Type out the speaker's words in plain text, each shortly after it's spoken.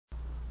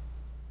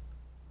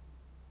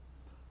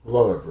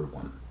Hello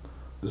everyone.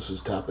 This is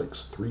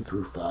topics 3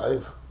 through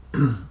 5.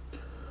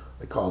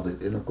 I called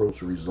it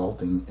integrals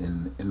resulting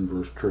in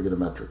inverse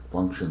trigonometric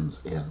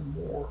functions and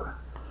more.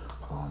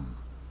 Um,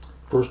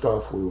 First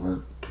off, we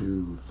want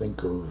to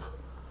think of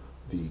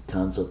the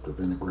concept of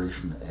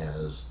integration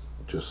as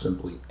just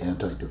simply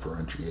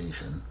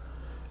anti-differentiation.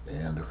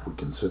 And if we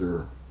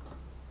consider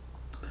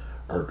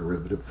our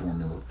derivative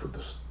formula for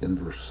the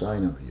inverse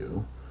sine of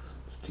u,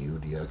 it's du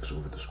dx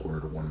over the square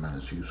root of 1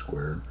 minus u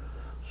squared.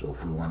 So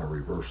if we want to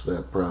reverse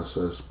that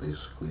process,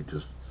 basically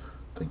just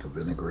think of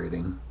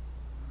integrating,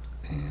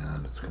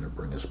 and it's going to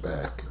bring us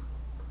back.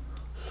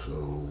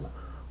 So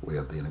we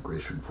have the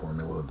integration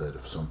formula that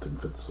if something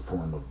fits the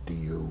form of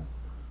du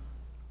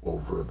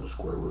over the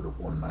square root of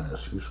 1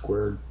 minus u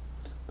squared,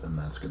 then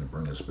that's going to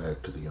bring us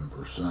back to the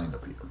inverse sine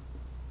of u.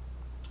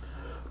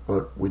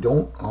 But we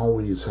don't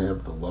always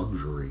have the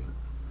luxury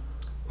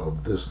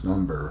of this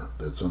number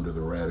that's under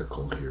the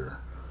radical here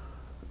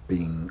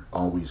being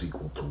always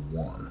equal to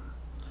 1.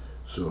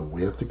 So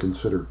we have to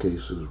consider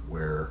cases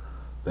where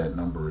that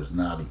number is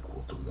not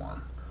equal to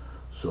 1.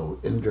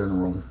 So in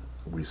general,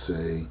 we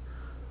say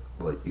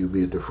let u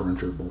be a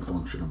differentiable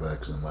function of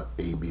x and let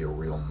a be a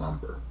real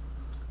number.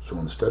 So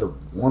instead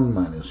of 1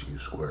 minus u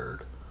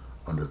squared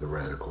under the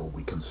radical,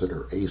 we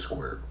consider a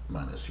squared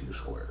minus u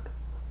squared.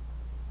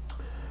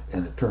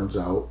 And it turns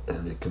out,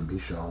 and it can be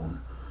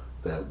shown,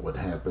 that what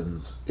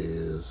happens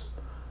is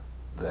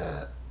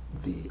that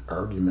the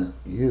argument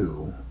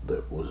u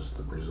that was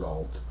the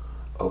result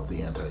of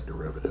the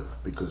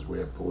antiderivative, because we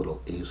have the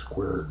little a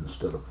squared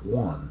instead of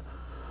 1,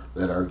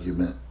 that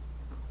argument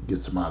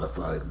gets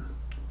modified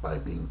by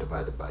being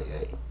divided by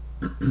a.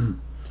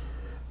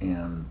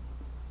 And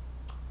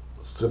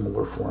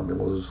similar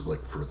formulas,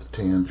 like for the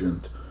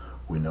tangent,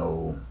 we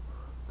know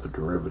the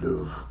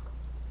derivative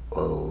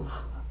of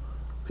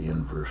the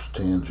inverse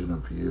tangent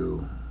of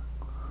u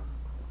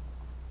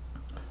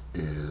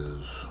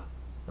is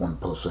 1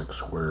 plus x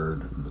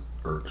squared,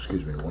 or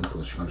excuse me, 1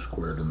 plus u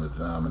squared in the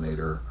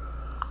denominator,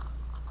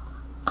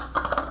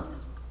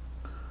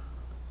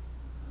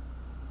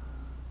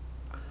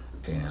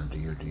 and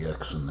du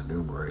dx in the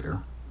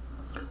numerator.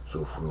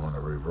 So if we want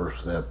to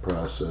reverse that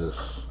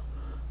process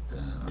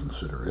and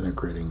consider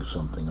integrating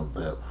something of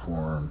that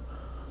form,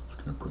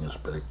 it's going to bring us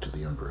back to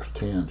the inverse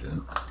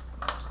tangent.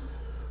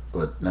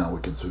 But now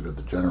we consider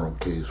the general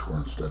case where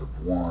instead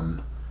of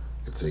 1,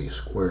 it's a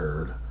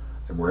squared,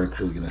 and we're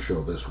actually going to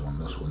show this one.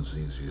 This one's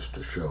the easiest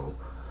to show,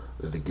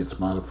 that it gets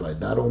modified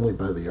not only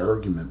by the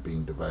argument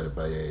being divided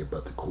by a,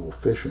 but the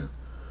coefficient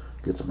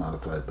gets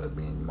modified by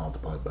being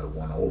multiplied by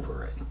 1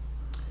 over a.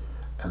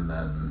 And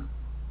then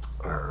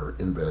our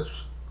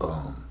inverse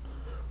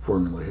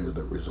formula here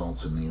that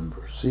results in the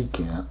inverse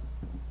secant,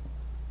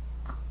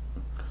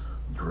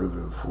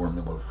 derivative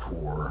formula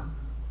for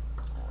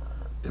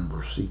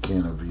inverse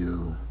secant of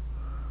u,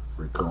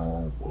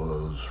 recall,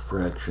 was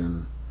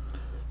fraction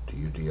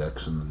du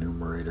dx in the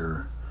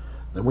numerator.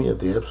 Then we have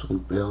the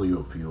absolute value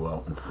of u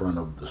out in front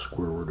of the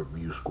square root of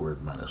u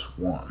squared minus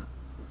 1.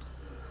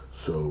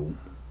 So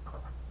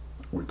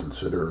we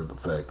consider the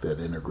fact that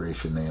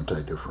integration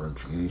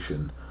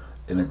anti-differentiation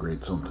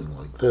integrate something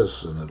like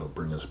this, and it'll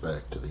bring us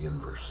back to the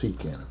inverse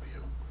secant of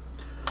u.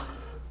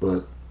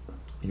 But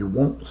you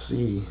won't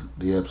see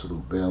the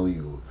absolute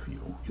value of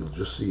u. You'll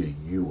just see a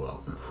u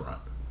out in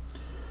front.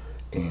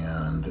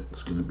 And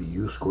it's going to be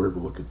u squared.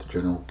 We'll look at the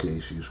general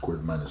case, u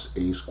squared minus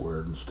a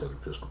squared instead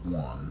of just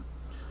 1.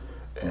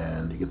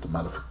 And you get the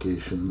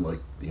modification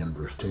like the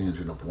inverse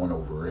tangent of 1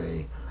 over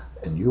a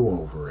and u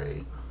over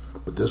a.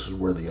 But this is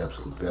where the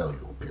absolute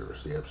value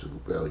appears. The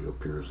absolute value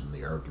appears in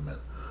the argument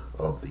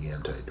of the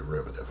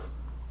antiderivative.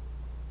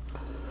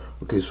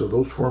 Okay, so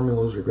those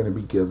formulas are going to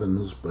be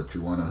givens, but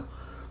you want to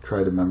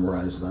try to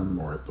memorize them,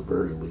 or at the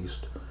very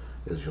least,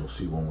 as you'll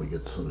see when we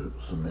get to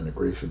some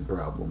integration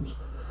problems,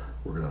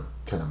 we're going to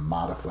kind of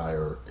modify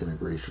our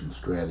integration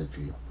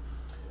strategy.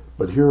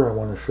 But here I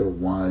want to show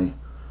why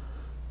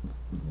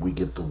we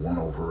get the 1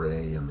 over a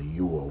and the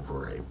u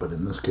over a, but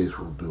in this case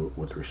we'll do it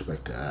with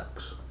respect to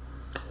x.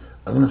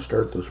 I'm going to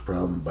start this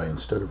problem by,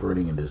 instead of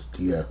writing it as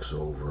dx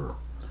over,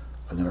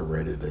 I'm going to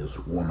write it as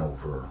 1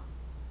 over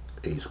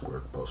a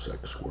squared plus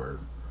x squared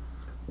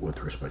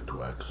with respect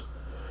to x.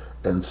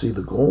 And see,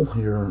 the goal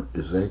here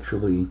is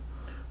actually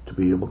to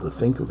be able to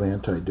think of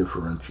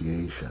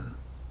anti-differentiation.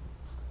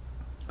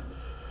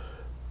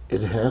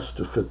 It has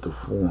to fit the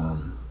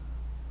form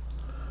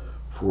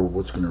for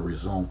what's going to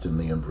result in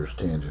the inverse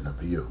tangent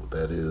of u.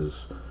 That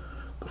is,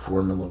 the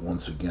formula,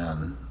 once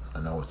again,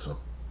 I know it's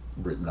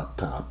written up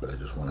top, but I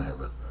just want to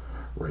have it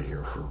right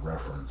here for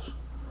reference.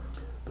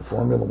 The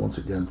formula, once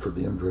again, for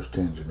the inverse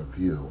tangent of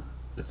u,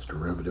 its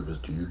derivative is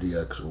du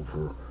dx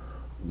over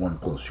 1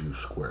 plus u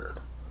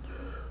squared.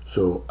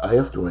 So I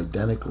have to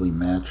identically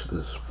match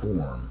this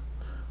form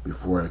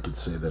before I could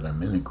say that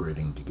I'm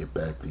integrating to get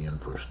back the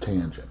inverse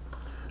tangent.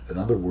 In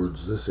other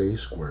words, this a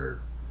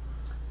squared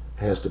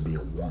has to be a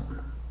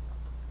 1.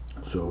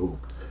 So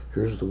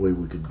here's the way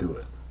we could do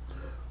it.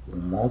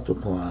 We'll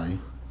multiply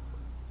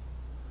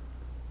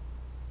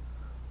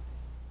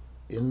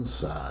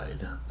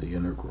inside the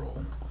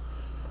integral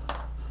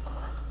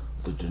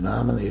the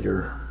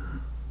denominator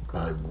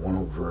by 1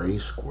 over a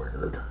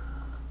squared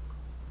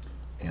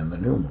and the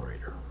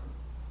numerator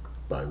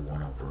by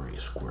 1 over a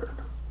squared.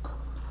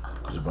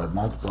 Because if I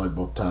multiply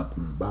both top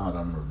and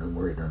bottom, or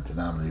numerator and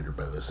denominator,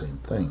 by the same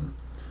thing,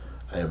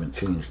 I haven't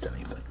changed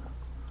anything.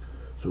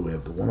 So we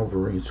have the 1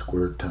 over a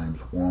squared times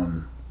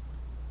 1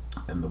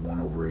 and the 1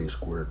 over a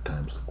squared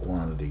times the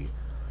quantity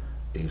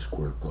a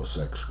squared plus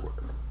x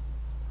squared.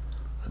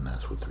 And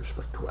that's with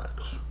respect to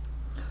x.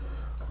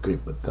 Okay,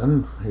 but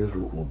then here's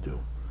what we'll do.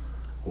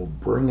 We'll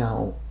bring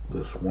out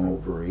this 1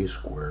 over a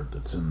squared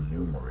that's in the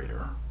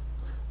numerator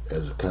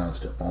as a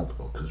constant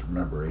multiple, because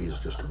remember, a is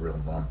just a real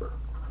number.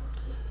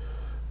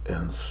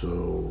 And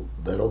so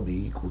that'll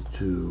be equal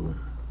to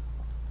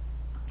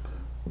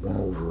 1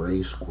 over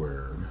a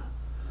squared,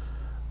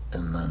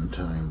 and then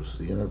times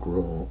the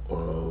integral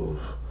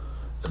of,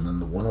 and then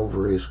the 1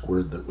 over a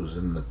squared that was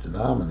in the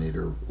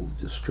denominator will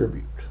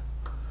distribute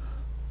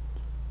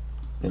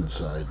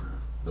inside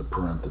the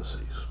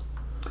parentheses.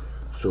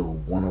 So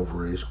 1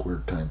 over a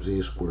squared times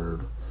a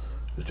squared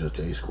is just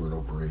a squared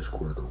over a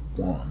squared, or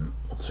 1.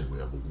 Let's say we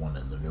have a 1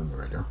 in the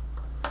numerator.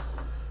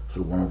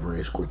 So 1 over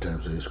a squared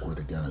times a squared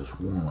again is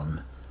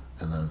 1,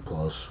 and then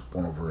plus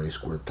 1 over a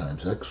squared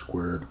times x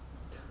squared.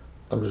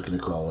 I'm just going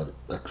to call it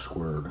x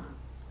squared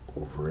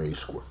over a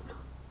squared.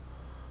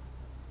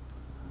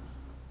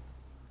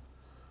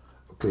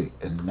 Okay,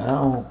 and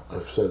now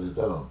I've set it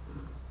up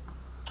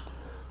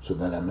so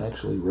that I'm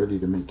actually ready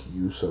to make a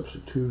u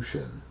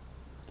substitution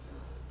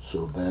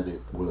so that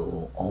it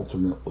will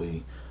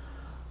ultimately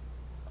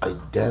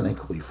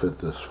identically fit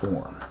this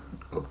form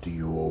of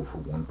du over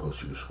 1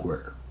 plus u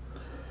squared.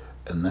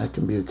 And that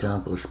can be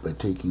accomplished by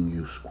taking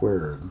u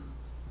squared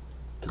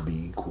to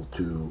be equal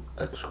to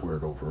x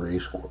squared over a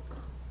squared.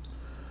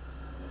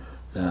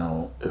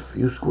 Now, if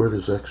u squared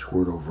is x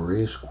squared over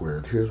a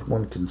squared, here's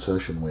one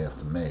concession we have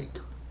to make.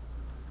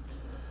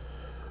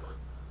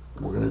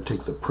 We're going to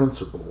take the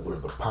principal, or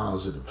the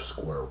positive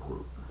square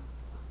root.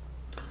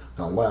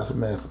 Now, lots of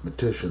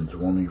mathematicians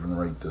won't even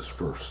write this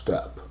first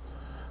step.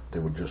 They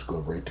would just go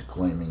right to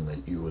claiming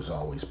that u is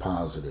always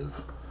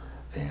positive,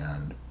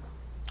 and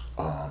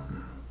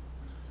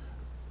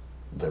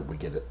that we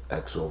get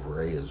x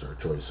over a as our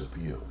choice of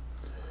u.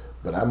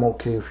 But I'm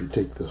okay if you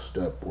take this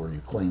step where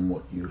you claim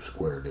what u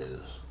squared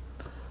is,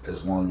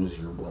 as long as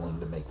you're willing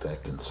to make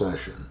that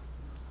concession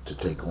to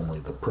take only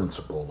the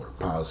principal, or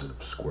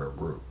positive square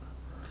root.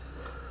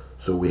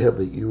 So we have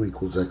that u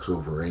equals x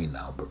over a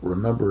now, but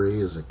remember a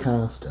is a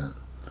constant,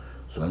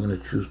 so I'm going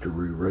to choose to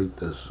rewrite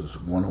this as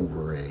 1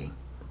 over a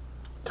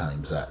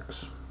times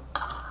x.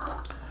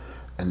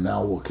 And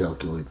now we'll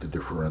calculate the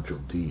differential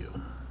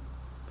du.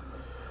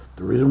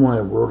 The reason why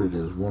I wrote it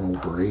as 1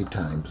 over a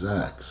times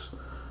x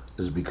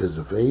is because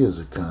if a is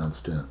a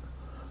constant,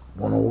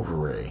 1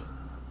 over a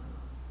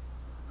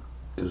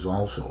is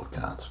also a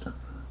constant.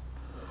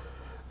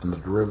 And the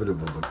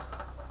derivative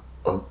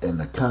and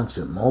the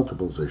constant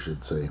multiples, I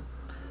should say,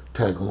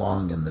 tag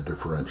along in the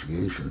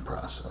differentiation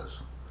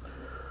process.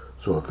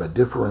 So if I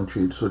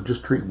differentiate, so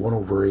just treat 1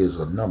 over a as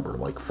a number,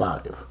 like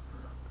 5.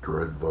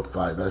 Derivative of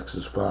 5x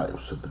is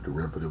 5, so the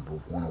derivative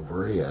of 1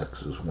 over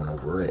ax is 1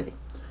 over a.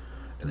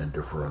 And in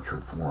differential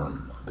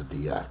form, the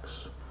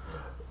dx.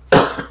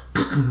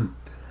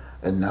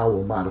 And now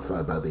we'll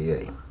modify by the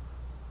a.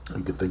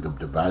 You could think of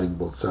dividing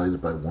both sides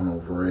by 1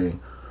 over a,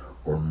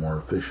 or more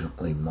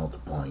efficiently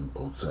multiplying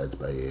both sides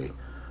by a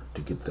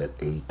to get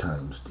that a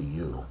times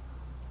du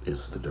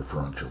is the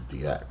differential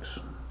dx.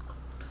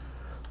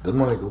 Then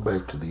when I go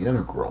back to the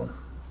integral,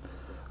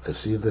 I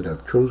see that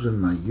I've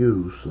chosen my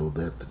u so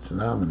that the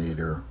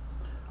denominator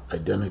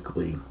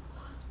identically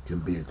can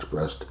be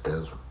expressed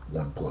as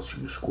 1 plus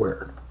u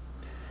squared.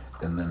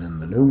 And then in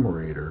the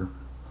numerator,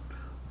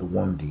 the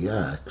 1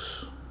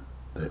 dx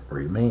that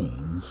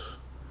remains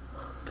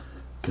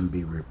can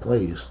be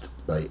replaced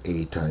by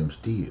a times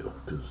du,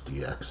 because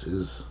dx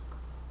is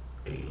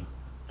a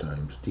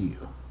times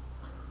du.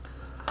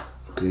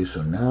 Okay,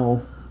 so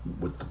now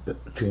with the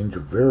change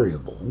of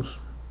variables,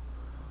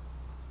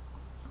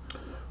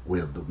 we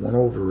have the 1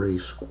 over a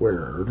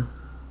squared,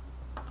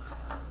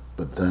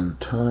 but then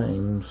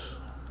times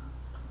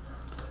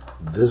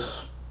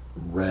this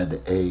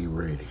red a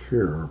right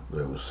here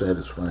that was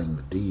satisfying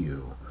the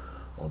du.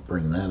 I'll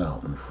bring that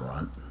out in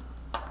front.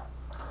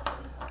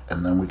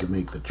 And then we can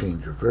make the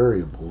change of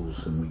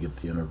variables, and we get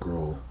the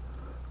integral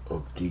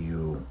of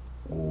du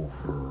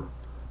over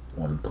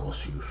 1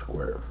 plus u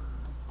squared.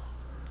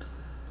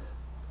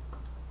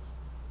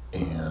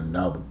 And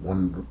now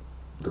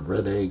the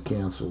red a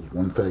cancels,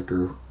 one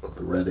factor of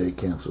the red a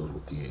cancels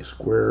with the a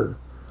squared.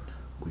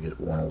 We get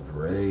 1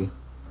 over a.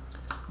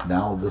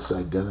 Now this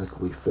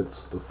identically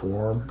fits the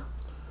form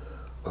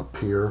up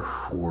here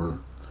for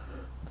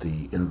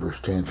the inverse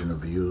tangent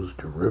of u's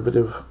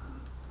derivative.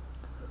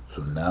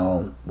 So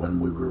now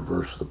when we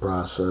reverse the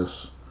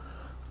process,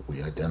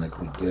 we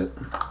identically get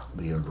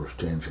the inverse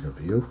tangent of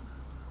u.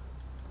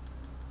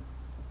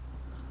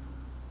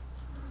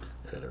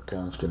 At our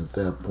constant at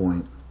that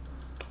point,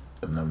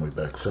 and then we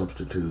back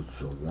substitute,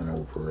 so 1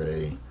 over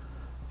a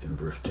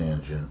inverse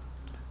tangent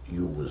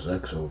u was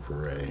x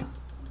over a,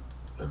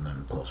 and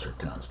then plus or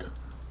constant,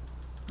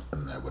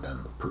 and that would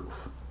end the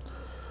proof.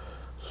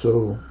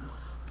 So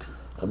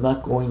I'm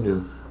not going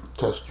to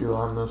test you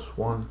on this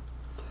one,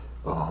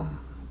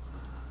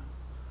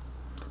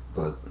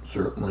 but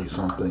certainly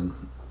something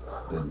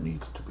that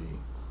needs to be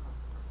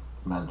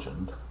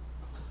mentioned,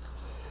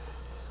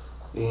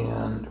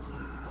 and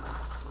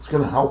it's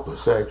going to help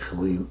us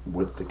actually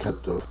with the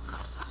concept of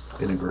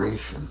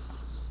integration.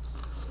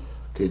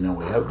 Okay, now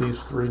we have these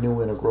three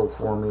new integral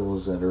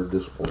formulas at our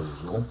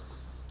disposal,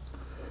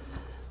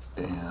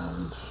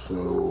 and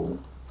so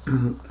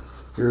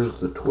here's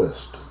the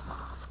twist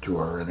to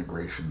our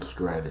integration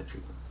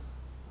strategy.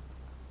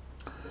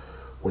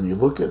 When you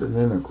look at an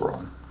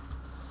integral,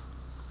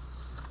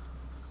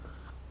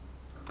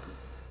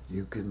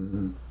 you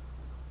can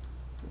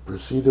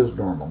proceed as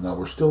normal. Now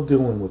we're still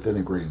dealing with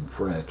integrating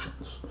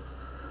fractions.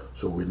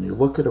 So when you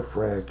look at a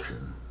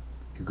fraction,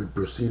 you could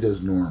proceed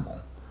as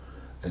normal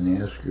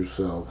and ask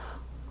yourself,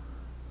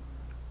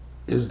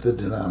 is the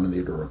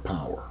denominator a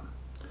power?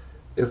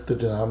 If the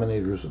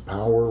denominator is a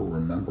power,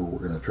 remember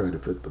we're going to try to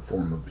fit the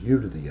form of u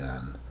to the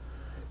n.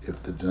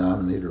 If the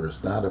denominator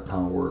is not a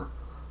power,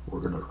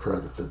 we're going to try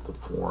to fit the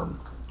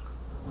form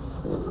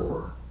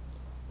for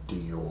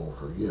du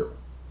over u.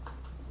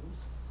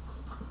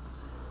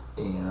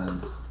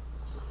 And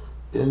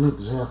in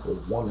example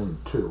 1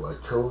 and 2, I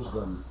chose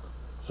them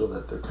so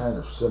that they're kind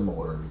of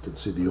similar. You can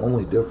see the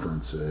only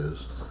difference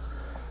is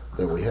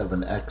that we have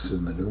an x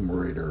in the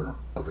numerator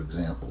of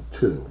example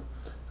 2,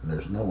 and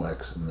there's no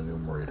x in the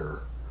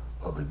numerator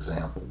of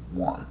example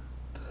 1.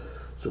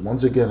 So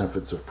once again, if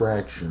it's a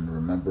fraction,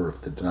 remember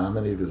if the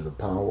denominator is a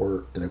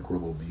power,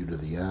 integral of u to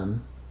the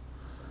n.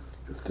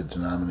 If the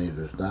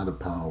denominator is not a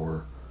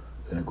power,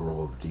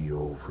 integral of du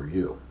over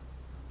u,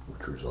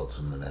 which results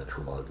in the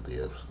natural log of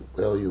the absolute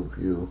value of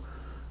u,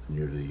 and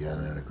u to the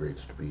n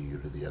integrates to be u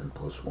to the n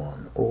plus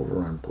 1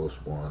 over n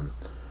plus 1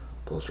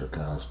 plus our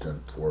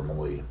constant,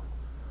 formally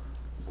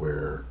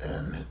where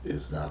n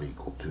is not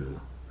equal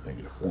to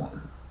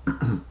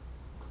 -1.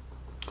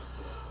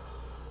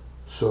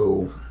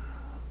 So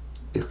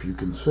if you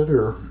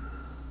consider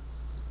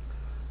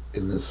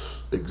in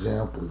this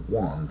example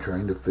 1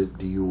 trying to fit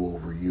du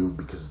over u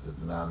because the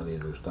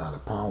denominator is not a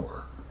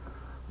power,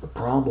 the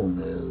problem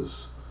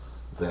is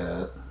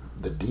that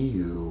the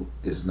du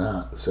is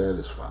not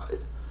satisfied,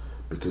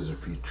 because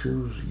if you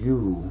choose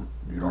u,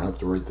 you don't have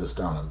to write this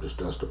down, I'm just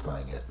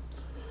justifying it.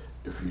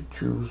 If you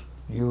choose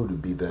u to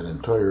be that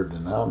entire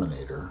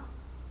denominator,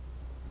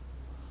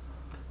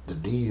 the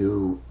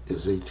du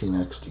is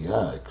 18x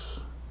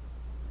dx,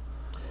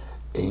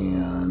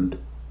 and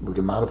we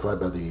can modify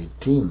by the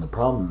 18. The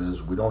problem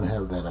is we don't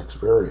have that x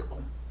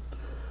variable.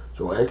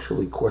 So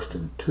actually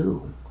question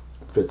 2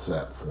 fits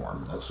that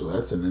form. So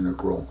that's an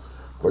integral.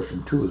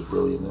 Question 2 is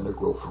really an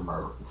integral from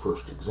our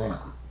first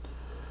exam.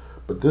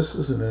 But this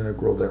is an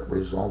integral that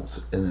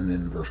results in an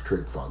inverse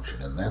trig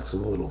function, and that's a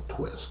little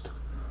twist.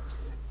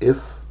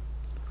 If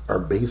our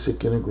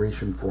basic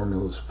integration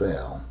formulas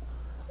fail,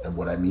 and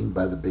what I mean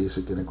by the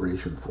basic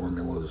integration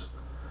formulas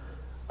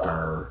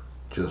are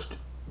just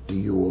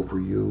du over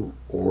u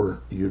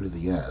or u to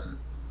the n,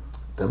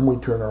 then we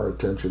turn our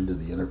attention to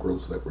the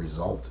integrals that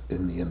result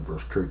in the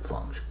inverse trig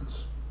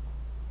functions.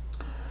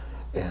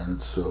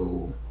 And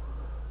so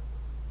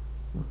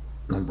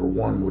number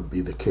 1 would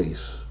be the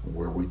case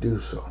where we do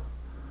so.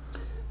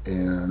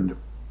 And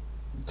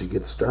to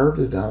get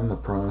started on the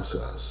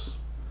process,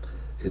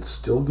 it's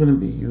still going to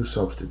be u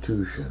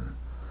substitution,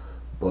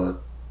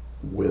 but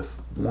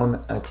with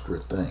one extra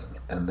thing,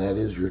 and that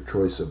is your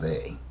choice of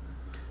a.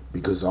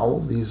 Because all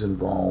of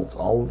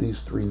these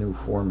three new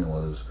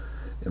formulas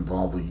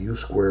involve a u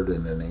squared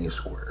and an a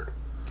squared.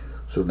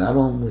 So not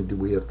only do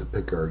we have to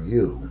pick our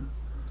u,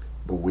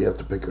 but we have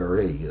to pick our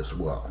a as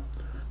well.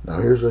 Now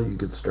here's how you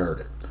get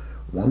started.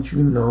 Once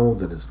you know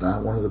that it's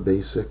not one of the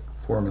basic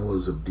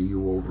formulas of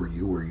du over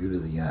u or u to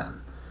the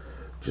n,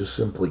 just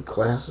simply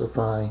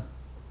classify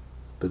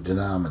the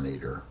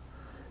denominator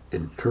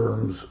in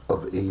terms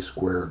of a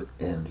squared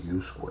and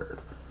u squared.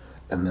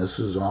 And this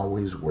is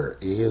always where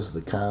a is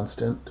the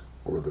constant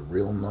or the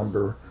real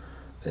number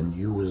and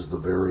u is the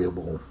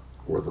variable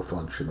or the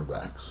function of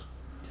x.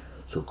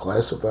 So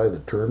classify the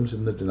terms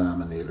in the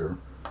denominator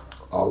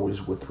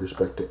always with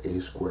respect to a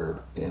squared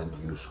and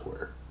u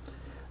squared.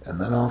 And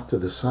then off to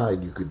the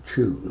side you could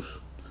choose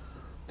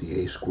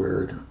the a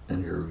squared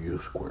and your u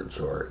squared.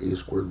 So our a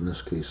squared in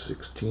this case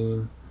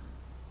 16,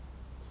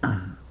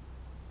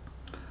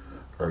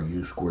 our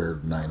u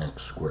squared 9x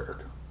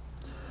squared.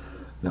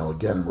 Now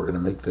again, we're going to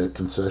make that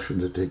concession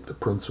to take the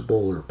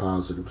principal or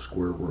positive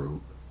square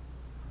root.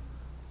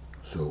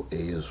 So a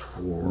is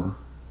 4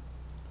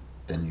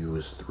 and u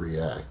is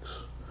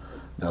 3x.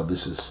 Now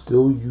this is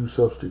still u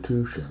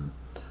substitution,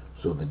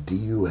 so the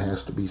du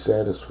has to be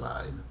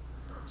satisfied.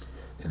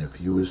 And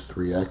if u is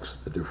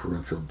 3x, the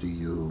differential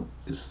du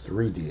is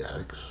 3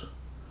 dx.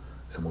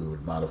 And we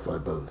would modify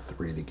by the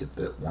 3 to get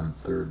that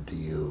 1/3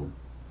 du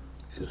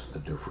is the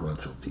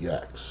differential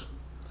dx.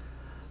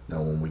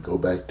 Now when we go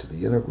back to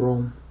the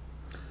integral,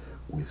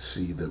 we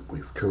see that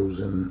we've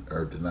chosen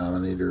our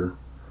denominator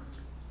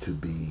to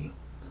be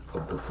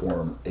of the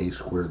form a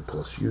squared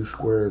plus u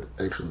squared.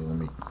 Actually, let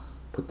me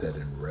put that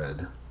in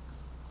red.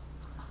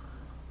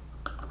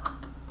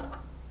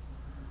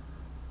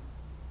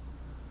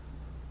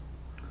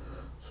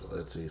 So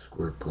that's a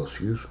squared plus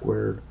u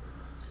squared.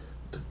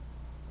 The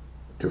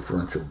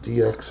differential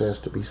dx has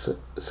to be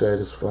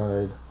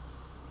satisfied.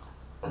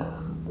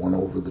 And 1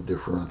 over the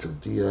differential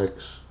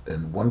dx,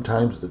 and 1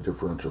 times the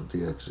differential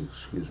dx,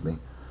 excuse me.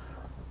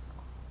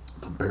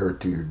 Compare it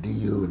to your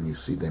du, and you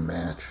see they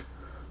match,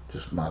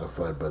 just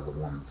modified by the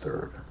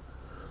 1/3.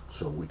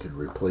 So we could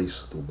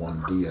replace the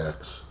 1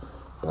 dx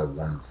by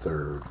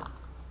 1/3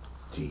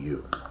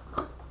 du.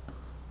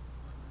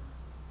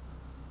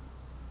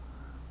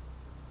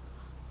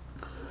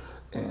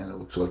 And it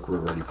looks like we're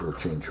ready for a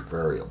change of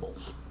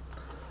variables.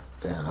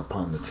 And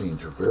upon the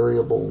change of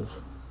variables,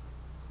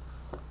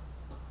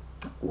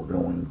 we're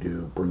going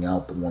to bring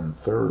out the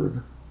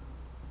 1/3,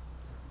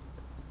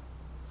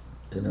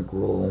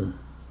 integral,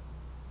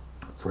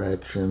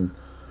 fraction,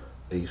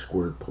 a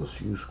squared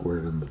plus u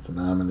squared in the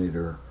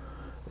denominator,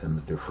 and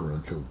the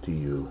differential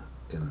du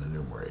in the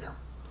numerator.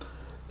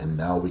 And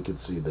now we can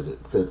see that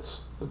it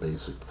fits the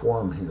basic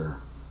form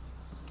here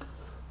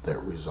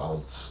that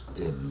results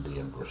in the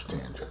inverse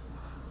tangent.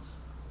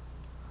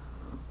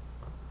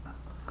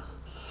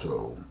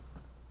 So,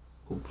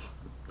 oops,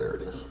 there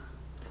it is.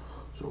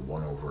 So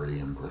 1 over a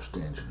inverse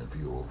tangent of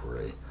u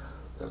over a.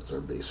 That's our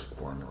basic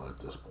formula at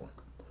this point.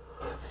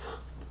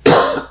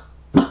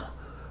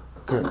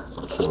 Okay,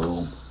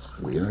 so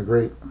we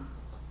integrate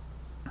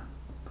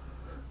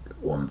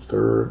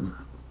 1/3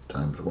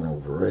 times 1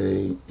 over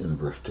a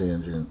inverse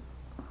tangent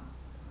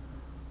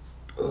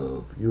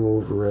of u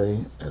over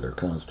a at our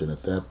constant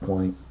at that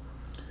point,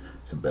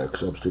 and back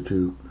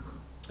substitute.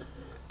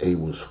 A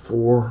was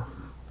 4,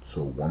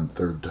 so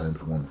 1/3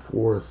 times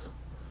 1/4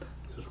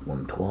 is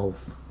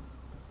 1/12.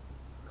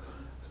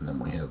 And then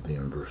we have the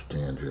inverse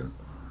tangent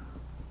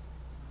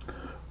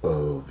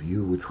of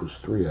u, which was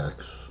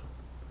 3x,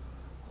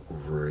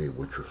 over a,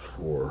 which was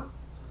 4,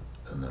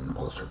 and then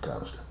plus our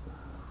constant.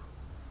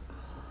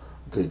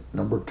 Okay,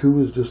 number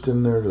 2 is just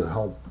in there to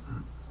help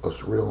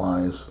us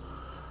realize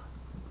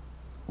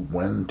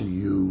when to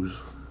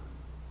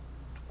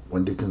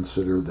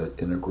consider the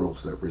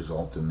integrals that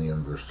result in the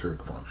inverse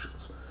trig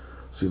functions.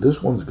 See,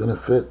 this one's going to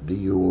fit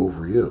du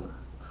over u,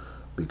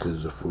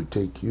 because if we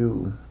take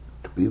u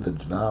to be the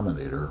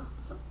denominator,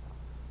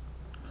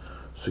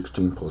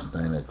 16 plus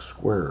 9x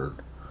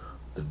squared,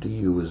 the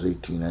du is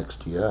 18x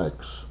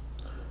dx,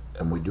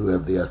 and we do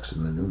have the x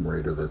in the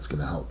numerator that's going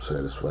to help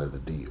satisfy the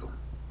du.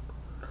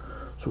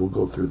 So we'll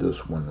go through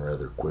this one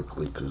rather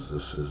quickly because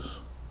this is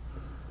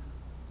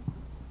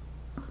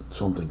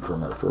something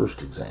from our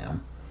first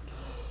exam.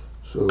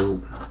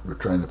 So we're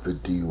trying to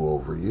fit du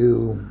over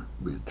u.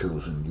 We had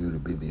chosen u to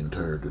be the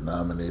entire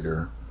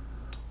denominator,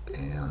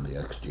 and the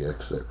x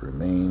dx that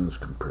remains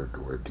compared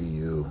to our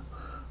du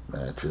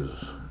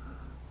matches,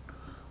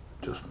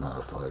 just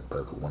modified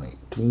by the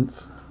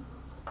 1/18th.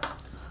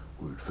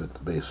 We would fit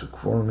the basic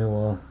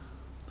formula,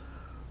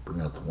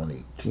 bring out the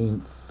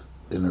 1/18th,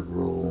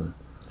 integral,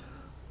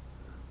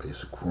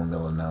 basic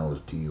formula now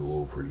is du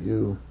over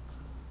u,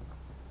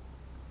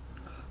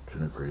 which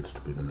integrates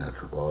to be the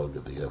natural log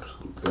of the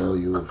absolute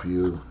value of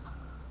u.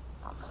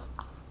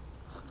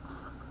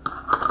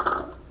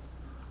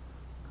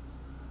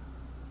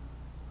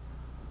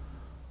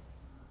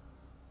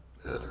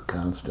 Add our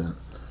constant,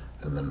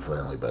 and then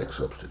finally back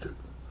substitute.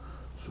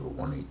 So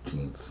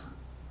 1/18th,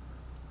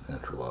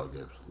 natural log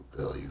absolute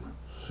value,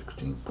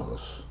 16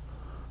 plus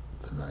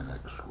the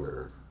 9x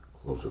squared,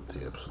 close up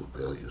the absolute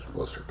values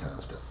plus our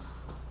constant.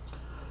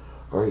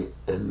 Alright,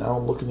 and now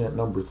looking at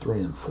number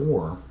 3 and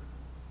 4,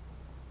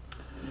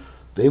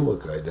 they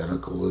look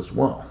identical as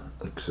well,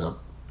 except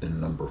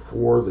in number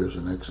 4 there's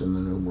an x in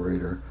the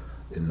numerator,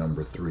 in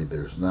number 3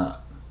 there's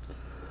not.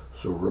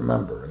 So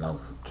remember, and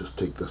I'll just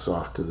take this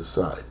off to the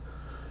side,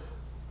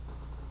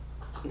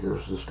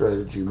 here's the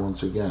strategy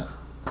once again.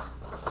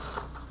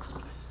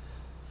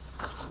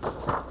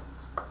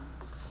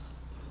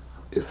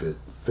 If it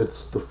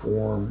fits the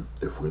form,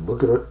 if we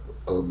look at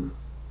an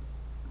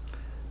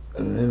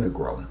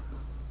integral,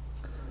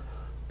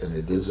 and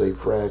it is a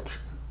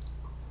fraction,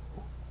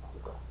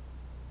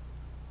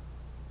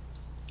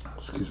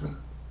 excuse me,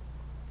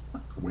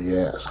 we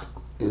ask,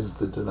 is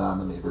the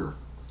denominator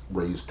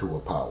raised to a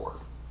power?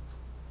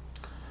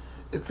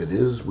 If it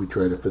is, we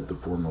try to fit the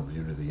form of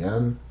u to the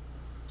n.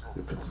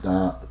 If it's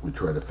not, we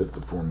try to fit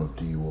the form of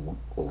du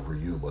over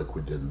u like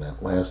we did in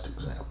that last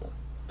example.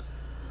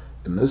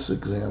 In this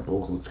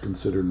example, let's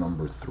consider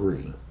number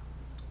 3.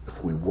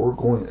 If we were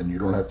going, and you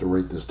don't have to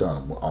write this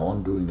down, all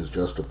I'm doing is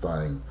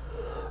justifying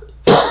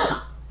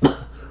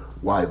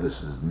why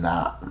this is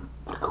not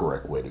the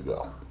correct way to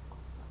go.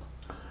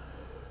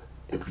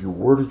 If you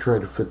were to try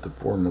to fit the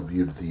form of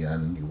u to the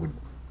n, you would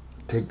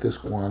take this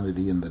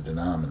quantity in the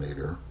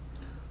denominator,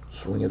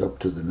 swing it up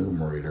to the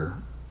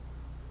numerator,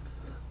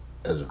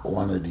 as a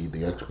quantity,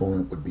 the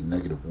exponent would be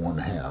negative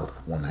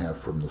 1/2, 1/2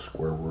 from the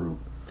square root,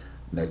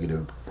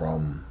 negative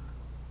from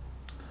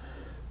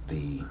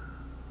the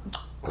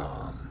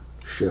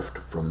shift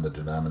from the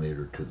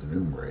denominator to the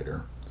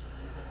numerator,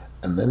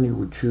 and then you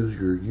would choose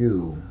your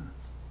u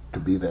to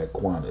be that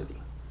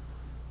quantity,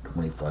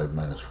 25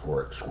 minus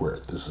 4x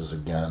squared. This is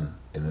again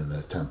in an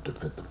attempt to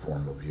fit the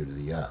form of u to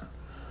the n.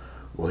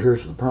 Well,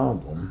 here's the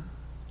problem.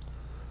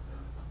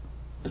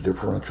 The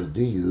differential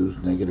du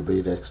is negative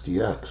 8x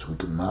dx. We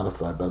can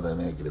modify by that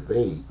negative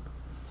 8,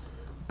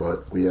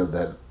 but we have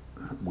that,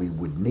 we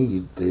would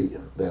need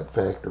that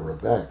factor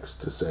of x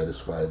to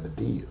satisfy the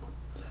du.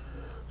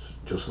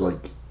 Just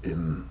like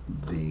in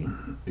the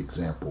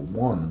example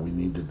 1, we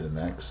needed an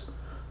x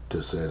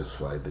to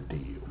satisfy the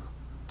du,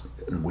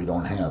 and we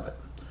don't have it.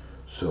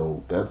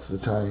 So that's the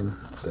time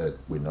that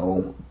we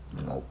know,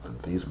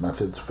 that these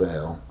methods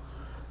fail,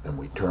 and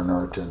we turn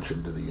our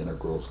attention to the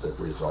integrals that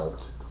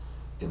result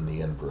in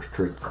the inverse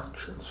trig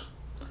functions.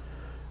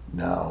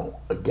 Now,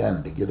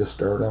 again, to get a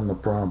start on the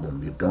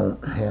problem, you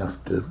don't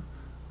have to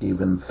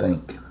even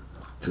think.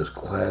 Just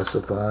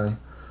classify.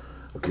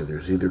 Okay,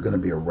 there's either going to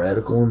be a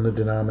radical in the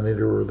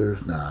denominator or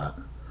there's not.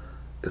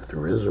 If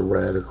there is a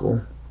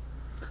radical,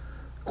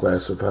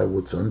 classify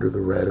what's under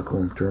the radical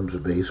in terms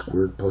of a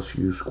squared plus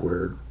u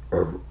squared,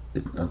 or,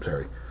 I'm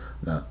sorry,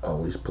 not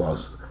always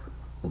plus,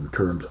 in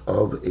terms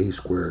of a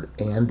squared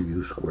and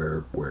u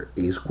squared, where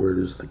a squared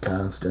is the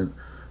constant,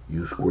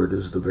 u squared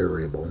is the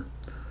variable.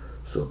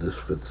 So this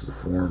fits the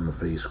form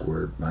of a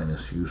squared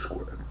minus u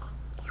squared,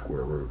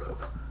 square root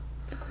of.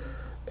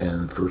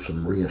 And for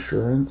some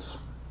reassurance,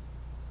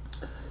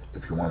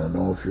 if you want to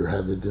know if you're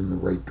headed in the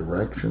right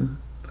direction,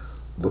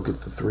 look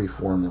at the 3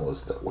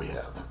 formulas that we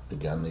have.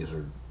 Again, these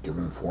are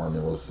given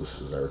formulas.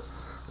 This is our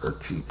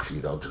cheat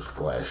sheet. I'll just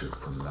flash it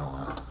from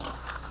now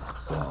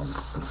on.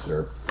 This is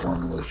our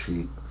formula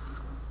sheet,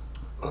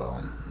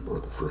 or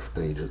the first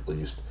page at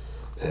least.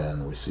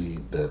 And we see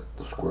that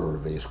the square root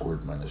of a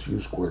squared minus u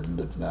squared in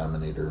the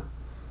denominator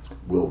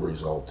will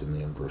result in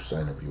the inverse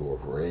sine of u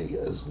over a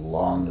as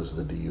long as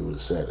the du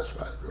is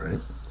satisfied, right?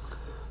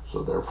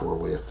 So therefore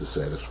we have to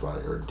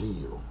satisfy our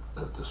du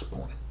at this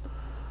point.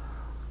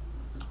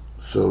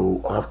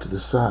 So off to the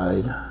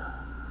side,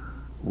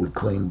 we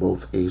claim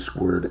both a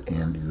squared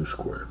and u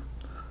squared.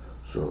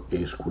 So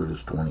a squared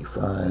is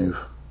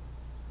 25,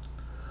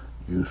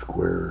 u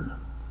squared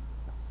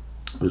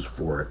is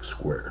 4x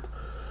squared.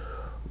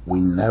 We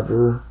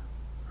never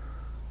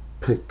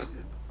pick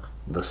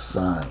the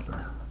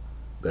sign.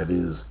 That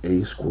is,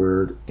 a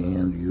squared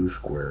and u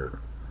squared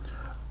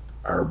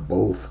are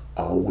both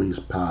always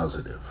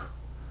positive.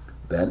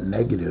 That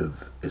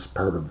negative is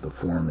part of the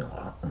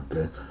formula,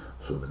 okay?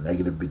 So the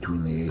negative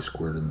between the a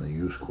squared and the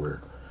u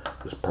squared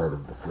is part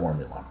of the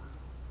formula.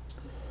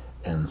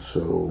 And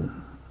so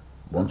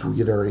once we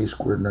get our a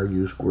squared and our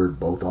u squared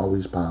both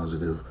always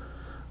positive,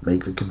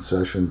 make the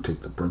concession,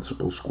 take the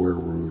principal square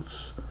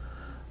roots.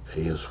 A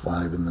is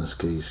 5 in this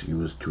case,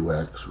 u is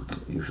 2x. We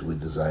can usually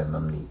design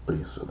them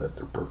neatly so that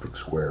they're perfect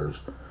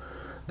squares.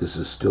 This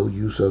is still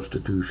u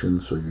substitution,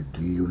 so your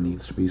du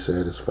needs to be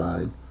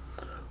satisfied.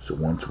 So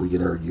once we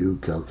get our u,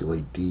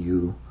 calculate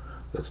du.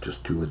 That's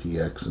just 2 of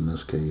dx in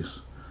this case.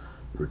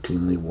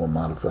 Routinely we'll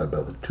modify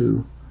by the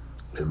 2,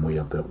 and we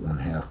have that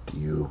 1/2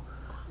 du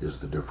is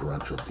the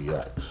differential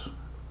dx.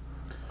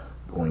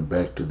 Going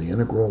back to the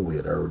integral, we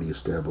had already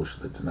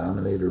established the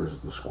denominator is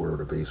the square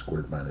root of a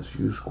squared minus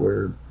u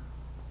squared.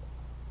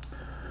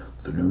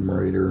 The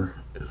numerator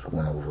is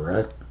 1 over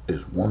x,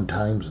 is 1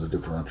 times the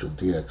differential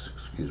dx,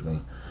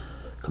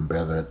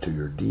 Compare that to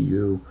your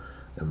du,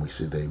 and we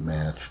see they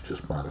match,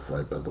 just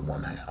modified by the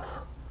 1/2.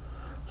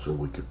 So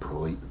we could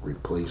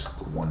replace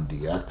the 1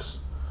 dx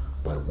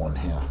by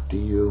 1/2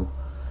 du,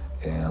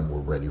 and we're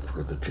ready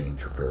for the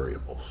change of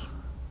variables.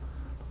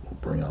 We'll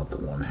bring out the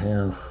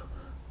 1/2,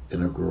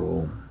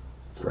 integral,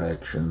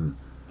 fraction,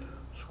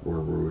 square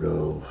root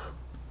of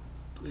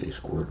a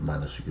squared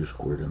minus u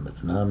squared in the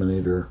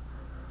denominator,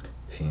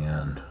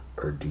 and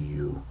our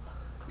du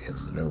in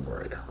the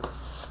numerator.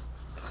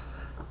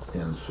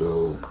 And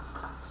so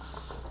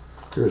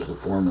here's the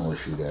formula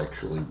sheet.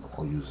 Actually,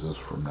 I'll use this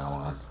from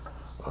now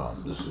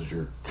on. This is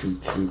your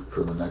cheat sheet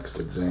for the next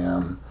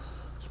exam.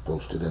 It's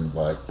posted in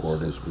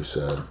Blackboard, as we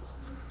said.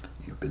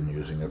 You've been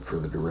using it for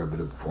the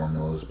derivative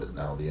formulas, but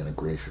now the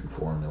integration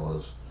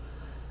formulas.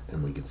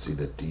 And we can see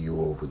that du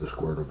over the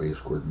square root of a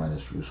squared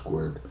minus u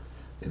squared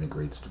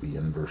integrates to be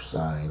inverse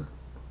sine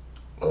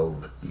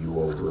of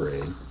u over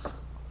a.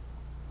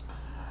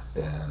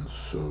 And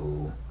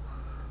so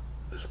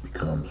this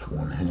becomes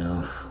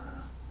 1/2,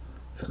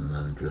 and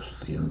then just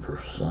the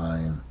inverse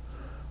sine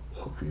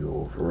of u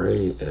over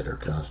a at our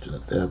constant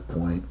at that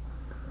point,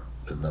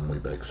 and then we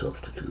back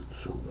substitute.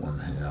 So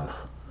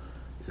 1/2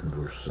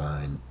 inverse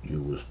sine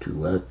u is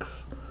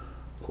 2x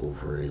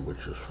over a,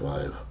 which is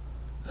 5,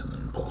 and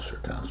then plus our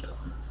constant.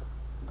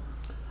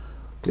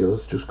 Okay,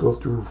 let's just go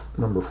through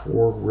number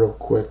 4 real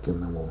quick,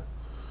 and then we'll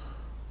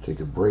take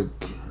a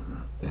break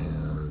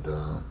and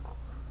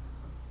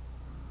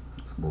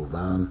move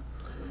on.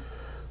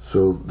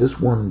 So this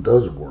one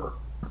does work.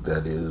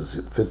 That is,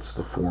 it fits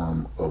the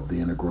form of the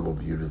integral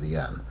of u to the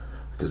n,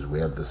 because we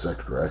have this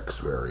extra x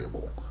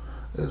variable,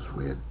 as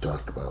we had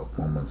talked about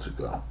moments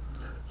ago.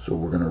 So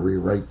we're going to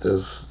rewrite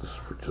this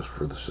just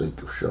for the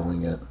sake of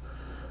showing it,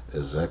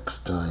 as x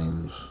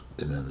times,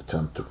 in an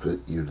attempt to fit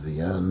u to the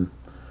n,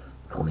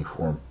 5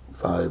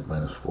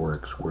 minus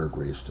 4x squared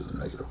raised to the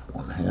negative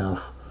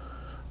 1/2.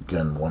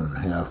 Again,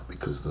 1/2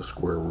 because the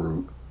square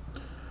root,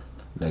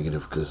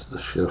 negative because the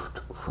shift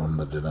from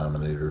the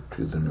denominator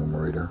to the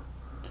numerator.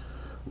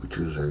 We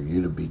choose our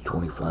u to be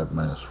 25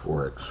 minus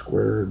 4x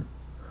squared.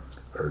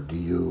 Our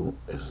du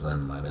is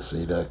then minus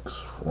 8x,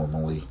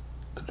 formally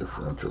the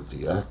differential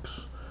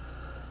dx.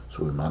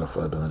 So we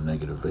modify by the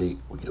negative 8,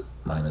 we get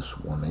minus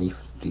 1/8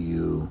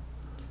 du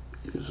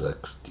is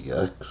x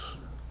dx.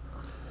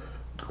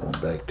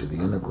 Going back to the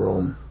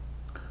integral,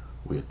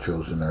 we had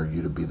chosen our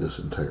u to be this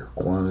entire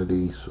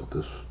quantity, so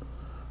this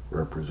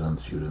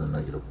represents u to the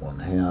negative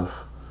 1/2.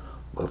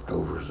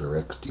 Leftovers are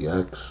x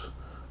dx.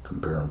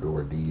 Compare them to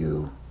our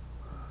du.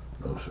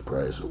 No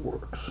surprise, it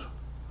works.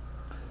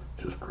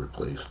 Just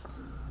replace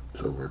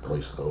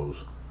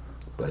those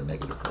by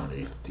negative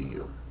 1/8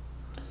 du.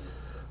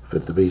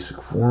 Fit the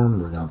basic form,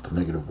 bring out the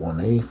negative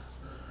 1/8.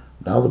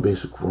 Now the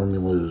basic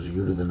formula is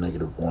u to the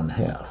negative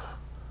 1/2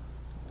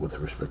 with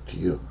respect to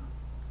u.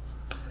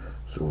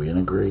 So we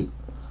integrate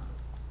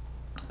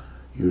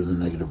u to the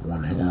negative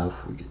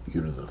 1/2, we get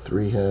u to the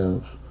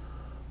 3/2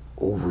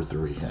 over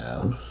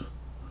 3/2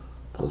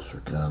 plus our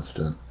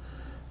constant.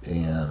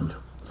 And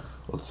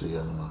let's see,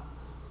 I'm going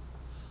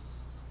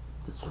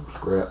to get some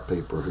scrap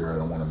paper here. I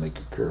don't want to make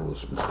a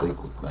careless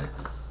mistake with my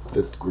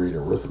 5th grade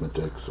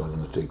arithmetic, so I'm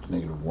going to take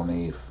negative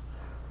 1/8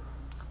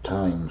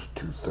 times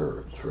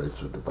 2/3, right?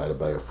 So divided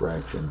by a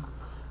fraction,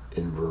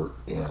 invert,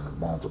 and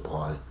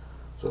multiply.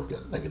 So I've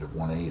got negative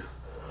 1/8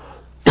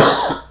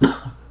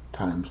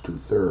 times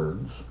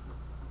 2/3,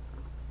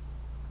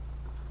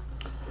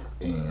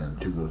 and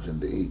 2 goes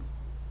into 8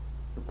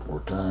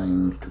 4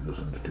 times, 2 goes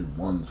into 2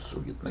 once, so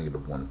we get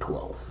negative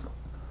 1/12.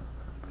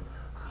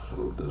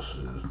 So this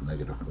is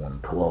negative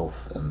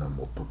 1/12, and then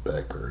we'll put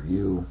back our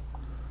u,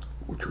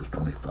 which was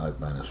 25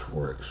 minus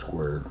 4x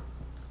squared,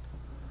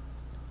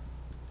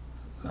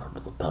 now to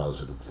the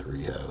positive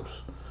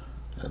 3/2,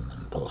 and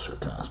then plus our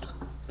constant.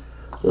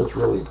 So it's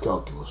really a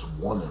calculus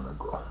 1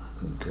 integral,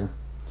 okay?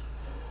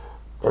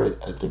 Alright,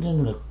 I think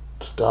I'm going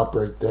to stop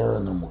right there,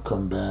 and then we'll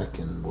come back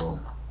and we'll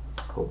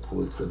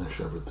hopefully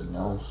finish everything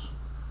else.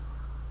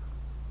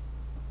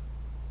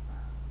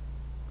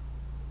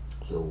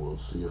 So we'll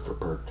see you for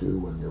part 2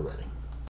 when you're ready.